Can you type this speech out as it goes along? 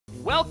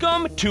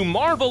Welcome to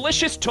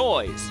Marvelicious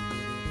Toys.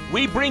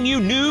 We bring you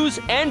news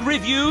and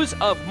reviews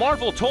of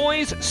Marvel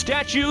toys,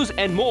 statues,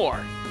 and more.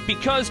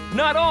 Because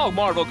not all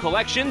Marvel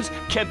collections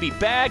can be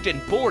bagged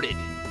and boarded.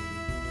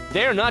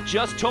 They're not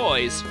just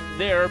toys,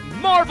 they're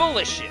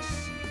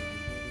Marvelicious.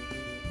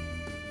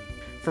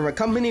 From a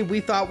company we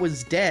thought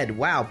was dead,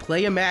 wow,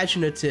 Play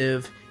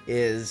Imaginative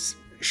is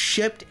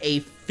shipped a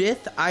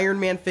 5th Iron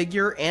Man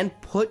figure and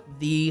put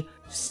the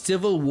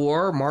Civil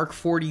War Mark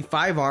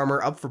 45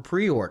 armor up for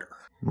pre-order.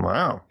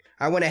 Wow.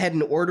 I went ahead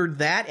and ordered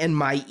that, and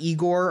my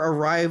Igor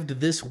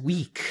arrived this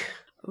week.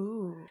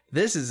 Ooh.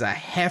 This is a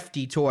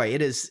hefty toy.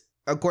 It is,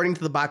 according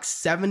to the box,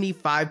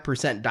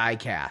 75%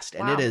 die-cast,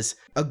 and wow. It is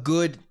a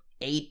good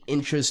 8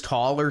 inches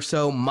tall or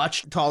so,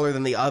 much taller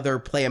than the other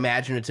Play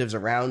Imaginatives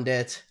around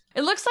it.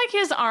 It looks like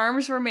his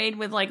arms were made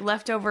with, like,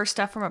 leftover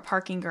stuff from a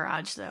parking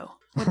garage, though,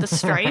 with the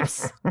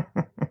stripes.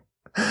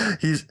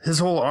 His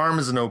whole arm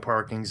is a no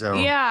parking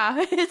zone. Yeah,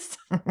 it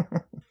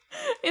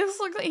looks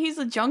like he's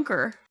a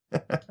junker.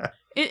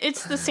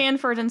 It's the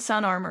Sanford and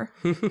Son armor.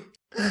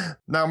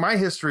 Now, my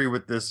history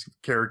with this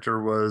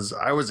character was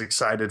I was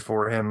excited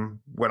for him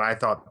when I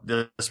thought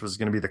this was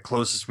going to be the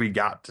closest we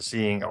got to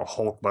seeing a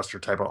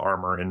Hulkbuster type of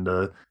armor in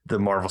the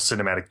Marvel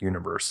Cinematic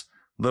Universe.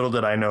 Little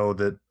did I know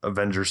that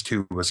Avengers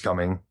 2 was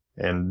coming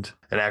and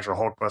an actual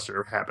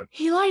Hulkbuster happened.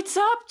 He lights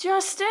up,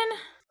 Justin.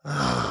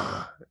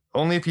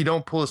 Only if you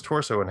don't pull his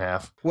torso in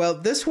half. Well,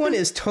 this one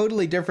is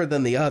totally different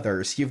than the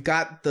others. You've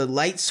got the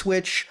light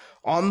switch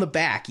on the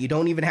back. You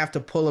don't even have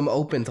to pull him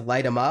open to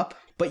light him up,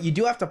 but you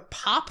do have to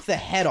pop the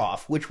head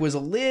off, which was a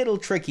little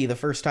tricky the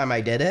first time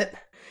I did it.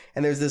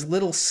 And there's this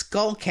little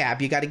skull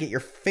cap you got to get your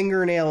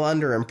fingernail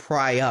under and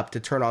pry up to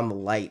turn on the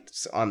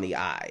lights on the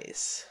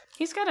eyes.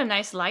 He's got a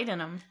nice light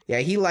in him. Yeah,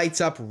 he lights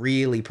up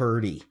really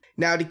pretty.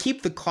 Now, to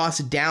keep the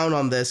cost down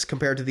on this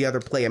compared to the other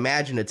Play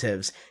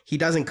Imaginatives, he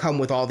doesn't come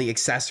with all the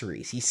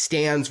accessories. He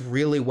stands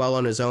really well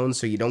on his own,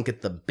 so you don't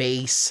get the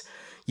base,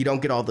 you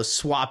don't get all the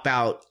swap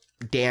out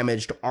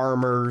damaged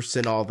armors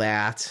and all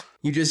that.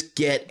 You just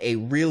get a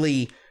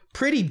really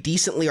pretty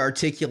decently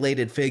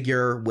articulated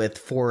figure with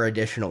 4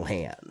 additional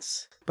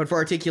hands. But for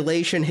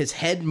articulation, his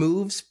head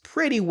moves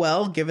pretty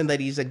well, given that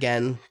he's,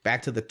 again,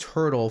 back to the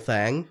turtle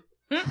thing.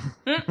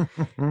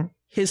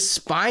 His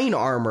spine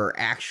armor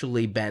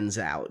actually bends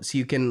out, so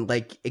you can,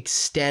 like,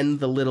 extend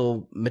the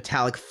little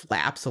metallic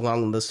flaps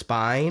along the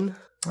spine.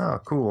 Oh,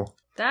 cool.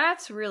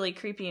 That's really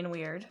creepy and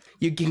weird.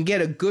 You can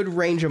get a good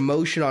range of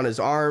motion on his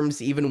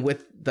arms, even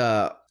with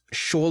the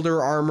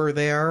shoulder armor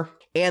there.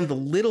 And the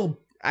little,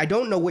 I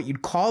don't know what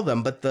you'd call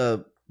them, but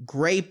the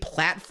gray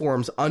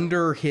platforms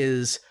under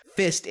his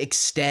fist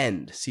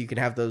extend, so you can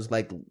have those,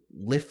 like,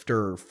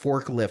 lifter,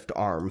 forklift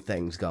arm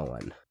things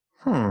going.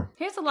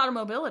 He has a lot of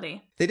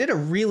mobility. They did a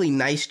really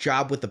nice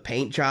job with the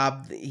paint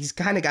job. He's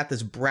kind of got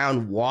this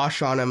brown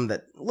wash on him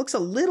that looks a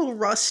little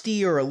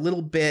rusty or a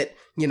little bit,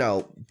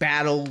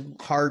 battle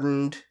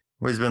hardened.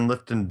 Well, he's been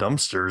lifting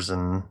dumpsters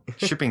and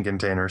shipping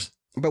containers.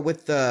 But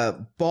with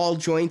the ball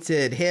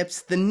jointed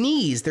hips, the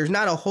knees, there's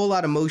not a whole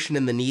lot of motion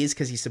in the knees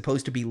because he's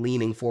supposed to be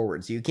leaning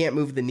forward. So you can't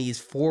move the knees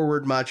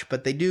forward much,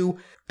 but they do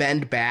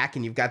bend back,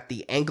 and you've got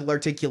the ankle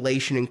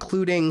articulation,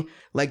 including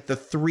like the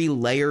 3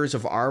 layers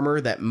of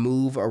armor that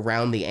move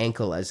around the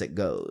ankle as it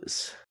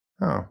goes.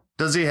 Oh,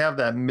 does he have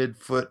that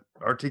midfoot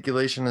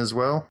articulation as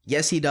well?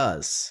 Yes, he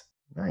does.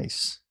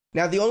 Nice.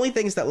 Now, the only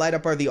things that light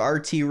up are the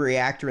RT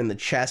reactor in the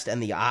chest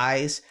and the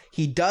eyes.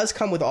 He does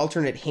come with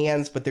alternate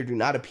hands, but there do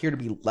not appear to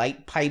be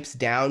light pipes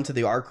down to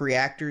the arc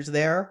reactors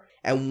there.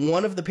 And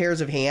one of the pairs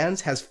of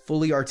hands has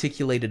fully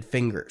articulated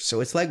fingers.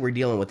 So it's like we're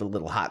dealing with a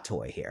little hot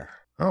toy here.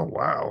 Oh,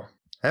 wow.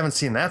 I haven't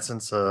seen that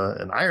since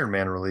an Iron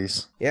Man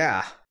release.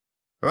 Yeah.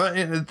 Well,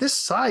 and at this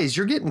size,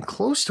 you're getting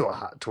close to a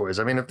Hot Toys.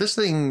 I mean, if this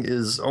thing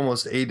is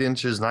almost 8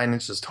 inches, 9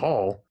 inches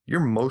tall, you're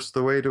most of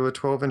the way to a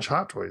 12-inch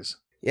Hot Toys.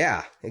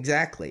 Yeah,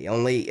 exactly.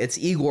 Only it's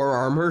Igor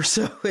armor,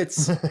 so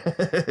it's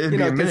It'd be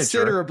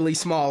considerably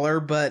smaller.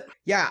 But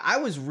yeah, I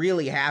was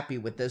really happy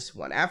with this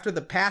one. After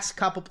the past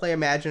couple Play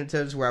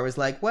Imaginatives where I was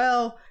like,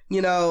 well,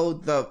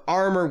 the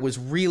armor was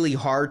really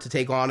hard to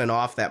take on and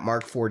off that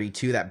Mark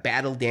 42. That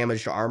battle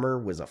damaged armor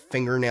was a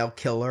fingernail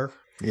killer.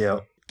 Yeah.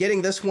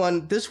 Getting this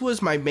one, this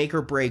was my make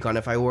or break on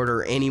if I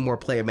order any more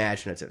Play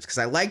Imaginatives, because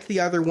I liked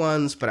the other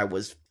ones, but I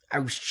was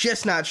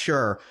just not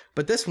sure.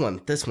 But this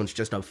one's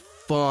just a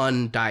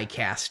fun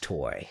die-cast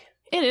toy.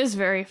 It is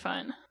very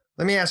fun.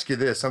 Let me ask you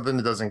this, something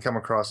that doesn't come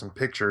across in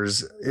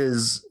pictures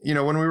is,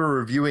 when we were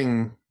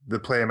reviewing the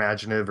Play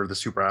Imaginative or the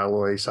Super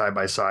Alloy side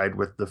by side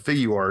with the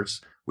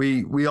Figuarts,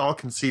 we all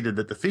conceded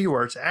that the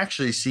Figuarts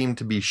actually seemed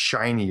to be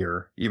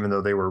shinier, even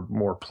though they were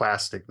more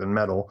plastic than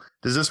metal.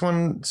 Does this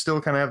one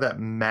still kind of have that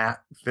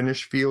matte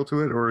finish feel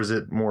to it, or is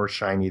it more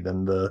shiny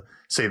than the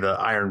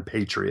Iron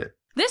Patriot?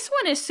 This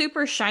one is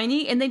super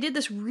shiny, and they did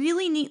this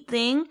really neat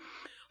thing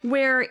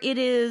where it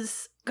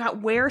is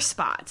got wear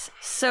spots.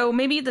 So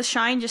maybe the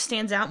shine just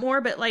stands out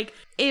more, but like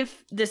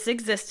if this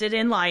existed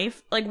in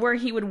life, like where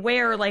he would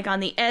wear like on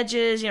the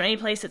edges, any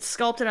place that's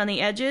sculpted on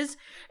the edges,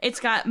 it's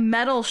got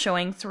metal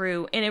showing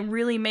through, and it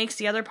really makes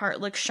the other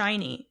part look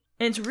shiny.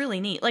 And it's really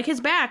neat. Like his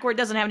back, where it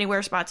doesn't have any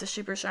wear spots, is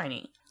super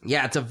shiny.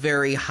 Yeah, it's a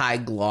very high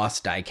gloss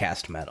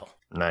die-cast metal.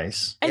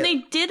 Nice. And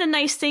they did a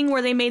nice thing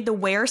where they made the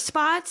wear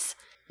spots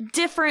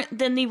different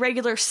than the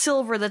regular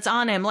silver that's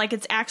on him. Like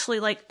it's actually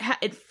like,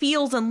 it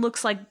feels and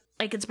looks like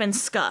it's been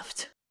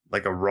scuffed.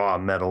 Like a raw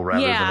metal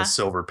rather than a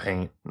silver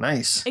paint.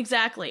 Nice.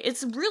 Exactly.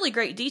 It's really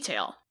great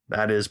detail.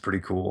 That is pretty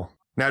cool.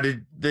 Now,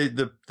 did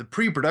the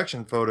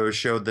pre-production photos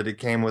showed that it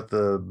came with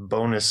a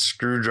bonus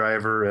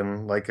screwdriver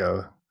and like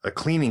a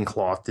cleaning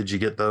cloth. Did you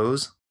get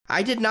those?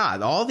 I did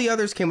not. All the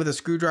others came with a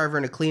screwdriver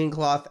and a cleaning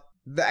cloth.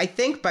 I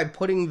think by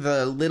putting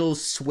the little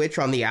switch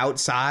on the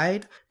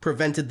outside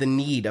prevented the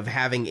need of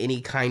having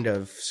any kind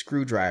of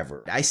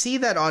screwdriver. I see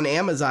that on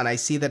Amazon. I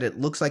see that it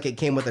looks like it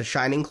came with a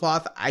shining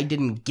cloth. I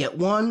didn't get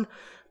one,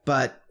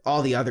 but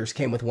all the others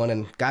came with one,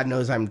 and God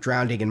knows I'm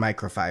drowning in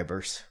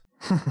microfibers.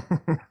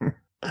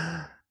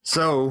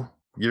 So,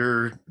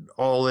 you're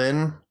all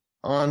in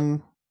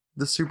on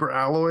the Super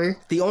Alloy?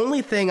 The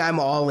only thing I'm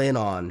all in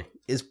on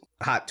is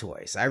Hot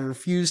Toys. I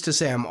refuse to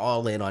say I'm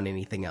all in on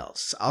anything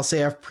else. I'll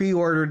say I've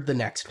pre-ordered the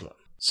next one.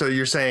 So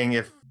you're saying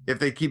if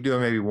they keep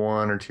doing maybe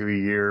 1 or 2 a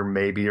year,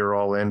 maybe you're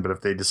all in, but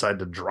if they decide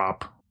to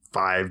drop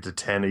 5 to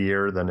 10 a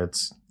year, then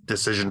it's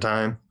decision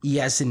time?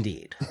 Yes,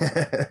 indeed.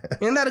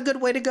 Isn't that a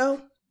good way to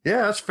go?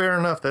 Yeah, that's fair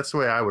enough. That's the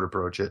way I would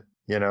approach it.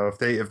 You know,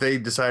 if they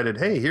decided,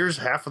 hey, here's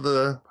half of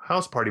the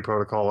house party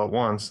protocol at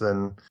once,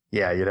 then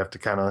yeah, you'd have to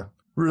kind of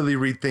really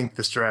rethink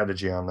the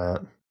strategy on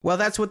that. Well,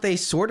 that's what they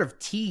sort of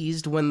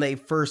teased when they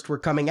first were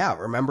coming out.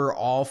 Remember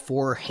all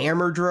 4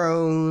 hammer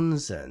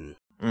drones and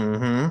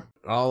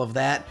all of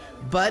that?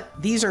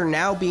 But these are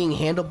now being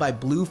handled by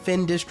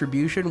Bluefin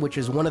Distribution, which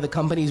is one of the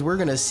companies we're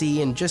going to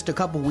see in just a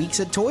couple weeks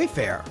at Toy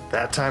Fair.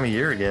 That time of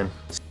year again.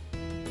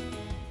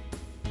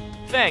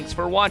 Thanks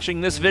for watching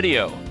this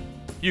video.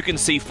 You can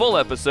see full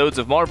episodes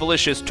of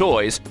Marvelicious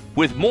Toys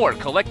with more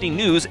collecting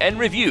news and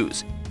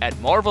reviews at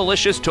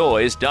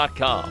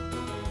marvelicioustoys.com.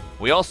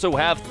 We also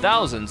have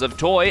thousands of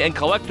toy and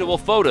collectible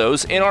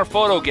photos in our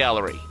photo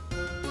gallery.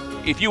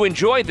 If you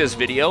enjoyed this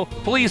video,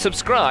 please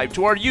subscribe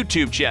to our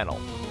YouTube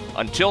channel.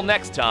 Until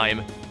next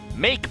time,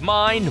 make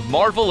mine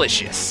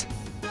Marvelicious.